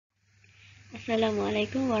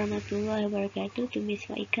Assalamualaikum warahmatullahi wabarakatuh to Miss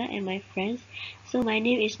Faika and my friends. So my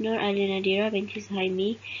name is Nuralya Nadhirah Binti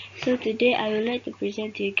Suhaimi. So today I would like to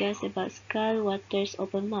present to you guys about skull, waters,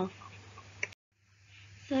 open mouth.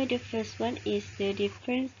 So the first one is the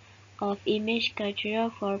difference of image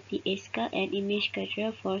criteria for PA skull and image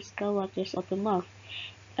criteria for skull, waters, open mouth.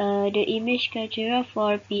 The image criteria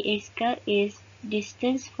for PA skull is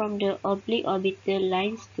distance from the oblique orbital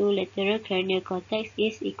lines to lateral cranial cortex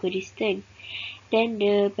is equidistant. Then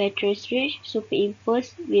the petrous ridge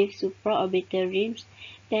superimposed with supraorbital rims.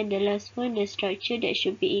 Then the last one, the structure that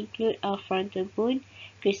should be included are frontal bone,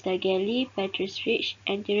 crystal galli, petrous ridge,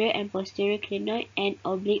 anterior and posterior clinoid, and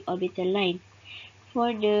oblique orbital line.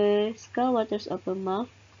 For the skull, waters, open mouth,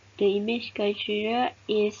 the image criteria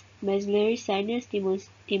is maxillary sinus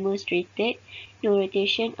demonstrated, no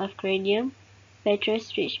rotation of cranium,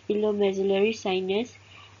 petrous ridge below maxillary sinus,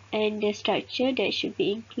 and the structure that should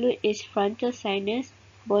be included is frontal sinus,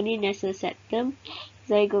 bony nasal septum,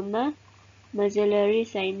 zygoma, maxillary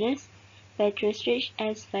sinus, petrous ridge,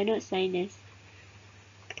 and sphenoid sinus.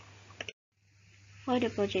 For the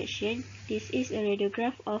projection, this is a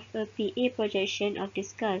radiograph of a PA projection of the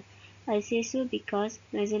skull. I say so because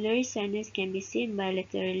maxillary sinus can be seen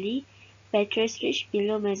bilaterally, petrous ridge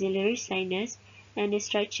below maxillary sinus, and the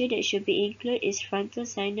structure that should be included is frontal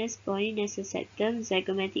sinus, bony nasal septum,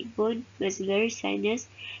 zygomatic bone, maxillary sinus,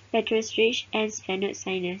 petrous ridge, and sphenoid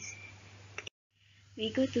sinus.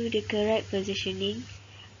 We go to the correct positioning.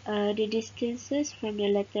 The distances from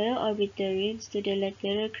the lateral orbital rims to the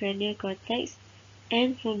lateral cranial cortex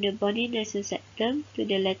and from the bony nasal septum to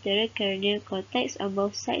the lateral cranial cortex on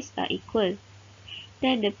both sides are equal.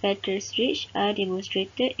 Then the petrous ridge are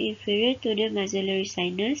demonstrated inferior to the maxillary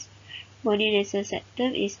sinus. Bony nasal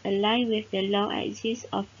septum is aligned with the long axis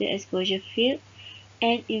of the exposure field,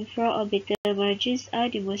 and infraorbital margins are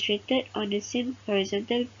demonstrated on the same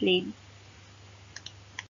horizontal plane.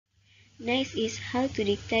 Next is how to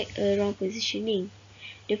detect a wrong positioning.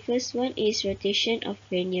 The first one is rotation of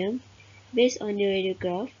cranium. Based on the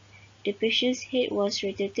radiograph, the patient's head was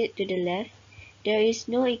rotated to the left. There is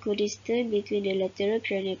no equidistance between the lateral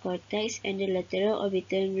cranial cortex and the lateral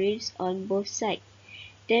orbital rims on both sides.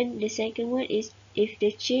 Then the second one is if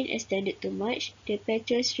the chin extended too much, the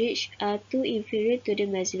petrous ridge are too inferior to the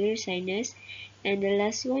maxillary sinus, and the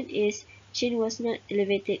last one is chin was not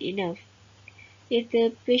elevated enough. If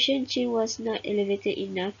the patient's chin was not elevated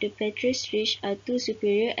enough, the petrous ridge are too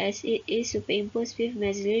superior as it is superimposed with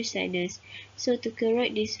maxillary sinus. So to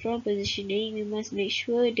correct this wrong positioning, we must make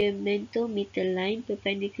sure the mentometer line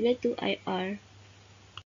perpendicular to IR.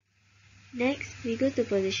 Next, we go to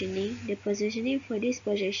positioning. The positioning for this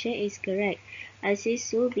projection is correct. I say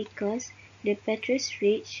so because the petrous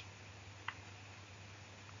ridge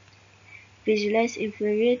visualized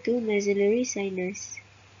inferior to maxillary sinus.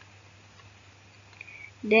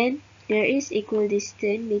 Then, there is equal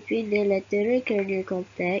distance between the lateral cranial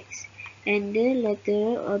cortex and the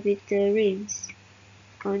lateral orbital rims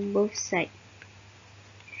on both sides.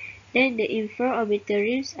 Then the infraorbital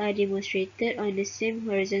rims are demonstrated on the same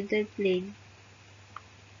horizontal plane.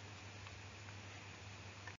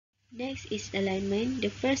 Next is alignment. The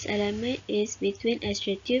first alignment is between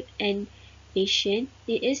X-ray tube and patient.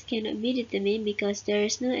 It cannot be determined because there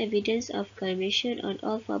is no evidence of collimation on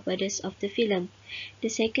all four borders of the film. The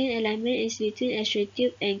second alignment is between X-ray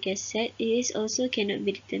tube and cassette. It also cannot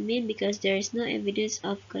be determined because there is no evidence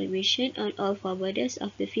of collimation on all four borders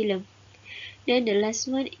of the film. Then the last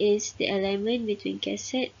one is the alignment between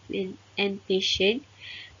cassette and patient.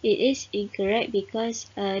 It is incorrect because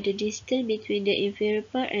the distance between the inferior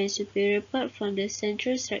part and superior part from the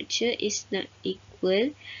central structure is not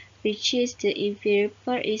equal, which is the inferior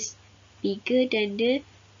part is bigger than the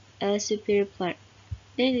superior part.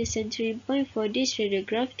 Then the centering point for this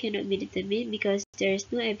radiograph cannot be determined because there is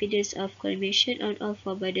no evidence of collimation on all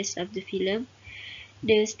four borders of the film.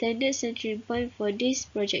 The standard centering point for this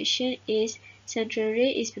projection is central ray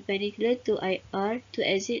is perpendicular to IR to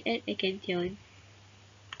exit at acanthon.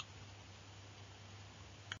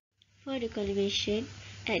 For the collimation,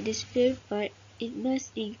 at the superior part, it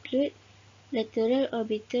must include lateral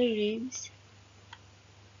orbital rims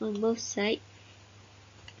on both sides,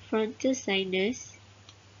 frontal sinus,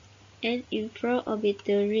 and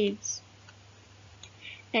infraorbital rims.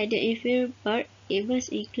 At the inferior part, it must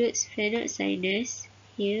include sphenoid sinus,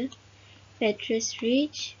 here, petrous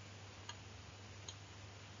ridge,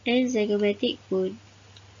 and zygomatic bone.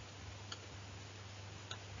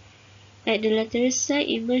 At the lateral side,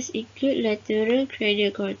 it must include lateral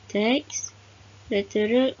cranial cortex,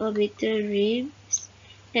 lateral orbital rims,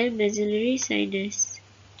 and maxillary sinus.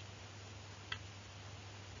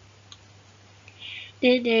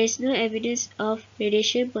 Then there is no evidence of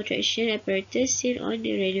radiation protection apparatus seen on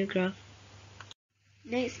the radiograph.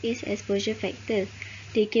 Next is exposure factor.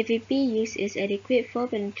 The KVP used is adequate for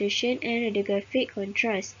penetration and radiographic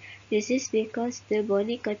contrast. This is because the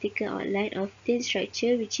bony cortical outline of thin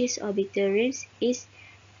structure, which is orbital rims,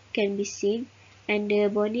 can be seen, and the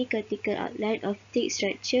bony cortical outline of thick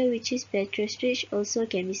structure, which is petrostitch, also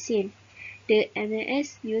can be seen. The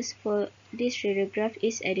MLS used for this radiograph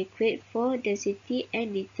is adequate for density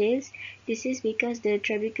and details. This is because the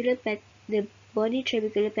bony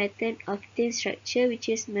trabecular pattern of thin structure, which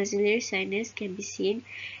is maxillary sinus, can be seen,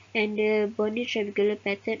 and the bony trabecular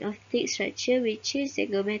pattern of thick structure, which is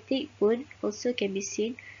zygomatic bone, also can be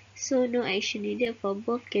seen. So no action needed for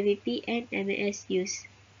both KVP and MLS use.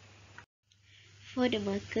 For the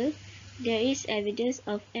marker, there is evidence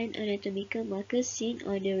of an anatomical marker seen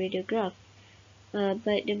on the radiograph.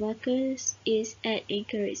 But the marker is at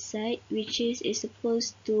incorrect site, which is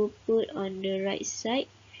supposed to put on the right side,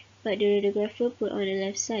 but the radiographer put on the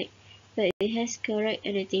left side. But it has correct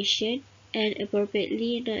annotation and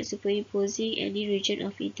appropriately not superimposing any region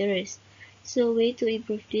of interest. So way to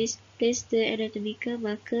improve this, place the anatomical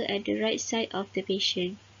marker at the right side of the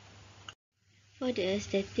patient. For the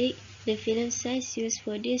aesthetic, the film size used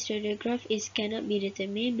for this radiograph cannot be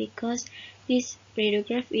determined because this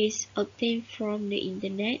radiograph is obtained from the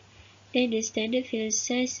internet. Then the standard film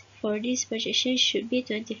size for this projection should be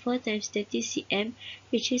 24 x 30 cm,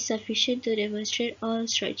 which is sufficient to demonstrate all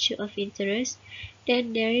structure of interest.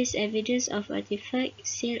 Then there is evidence of artifact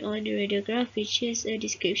seen on the radiograph, which is a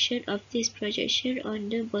description of this projection on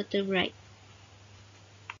the bottom right.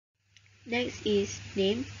 Next is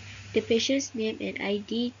name. The patient's name and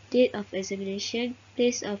ID, date of examination,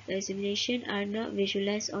 place of examination are not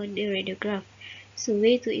visualized on the radiograph. So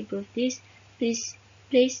way to improve this, please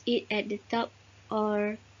place it at the top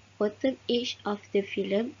or bottom edge of the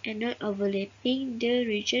film and not overlapping the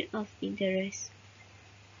region of interest.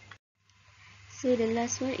 So the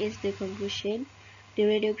last one is the conclusion. The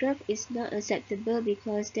radiograph is not acceptable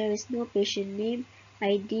because there is no patient name,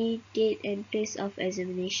 ID, date and place of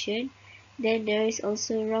examination. Then there is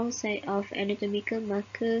also wrong side of anatomical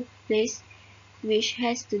marker placed, which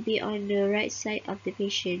has to be on the right side of the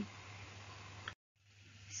patient.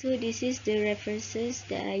 So this is the references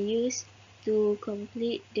that I used to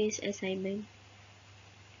complete this assignment.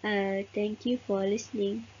 Thank you for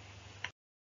listening.